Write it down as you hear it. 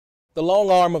The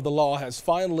long arm of the law has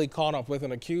finally caught up with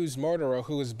an accused murderer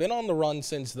who has been on the run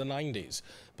since the 90s.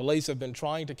 Police have been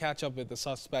trying to catch up with the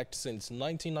suspect since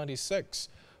 1996.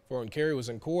 Foreign Kerry was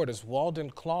in court as Waldon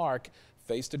Clarke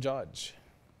faced a judge.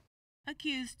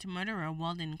 Accused murderer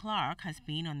Waldon Clarke has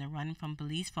been on the run from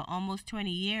police for almost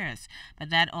 20 years, but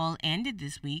that all ended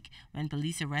this week when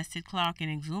police arrested Clarke in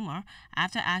Exuma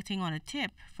after acting on a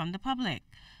tip from the public.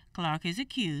 Clarke is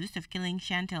accused of killing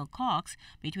Chantel Cox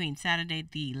between Saturday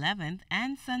the 11th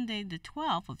and Sunday the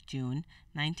 12th of June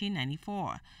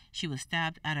 1994. She was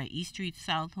stabbed at her East Street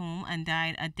South home and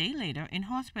died a day later in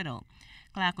hospital.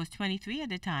 Clarke was 23 at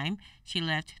the time. She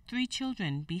left 3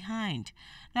 children behind.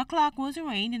 Now, Clarke was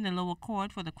arraigned in the lower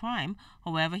court for the crime.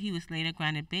 However, he was later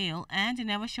granted bail and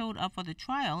never showed up for the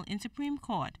trial in Supreme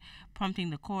Court, prompting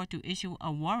the court to issue a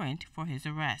warrant for his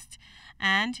arrest.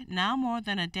 And now, more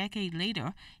than a decade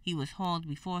later, he was hauled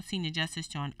before Senior Justice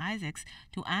John Isaacs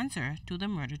to answer to the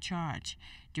murder charge.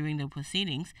 During the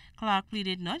proceedings, Clarke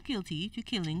pleaded not guilty to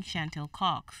killing Chantel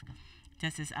Cox.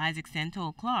 Justice Isaacs then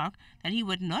told Clarke that he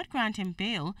would not grant him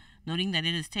bail, noting that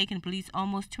it has taken police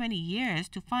almost 20 years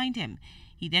to find him.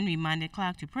 He then remanded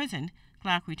Clarke to prison.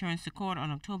 Clarke returns to court on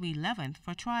October 11th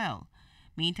for trial.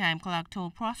 Meantime, Clarke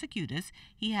told prosecutors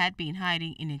he had been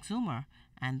hiding in Exuma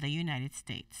and the United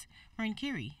States. Foreign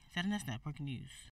Kerry, ZNS Network News.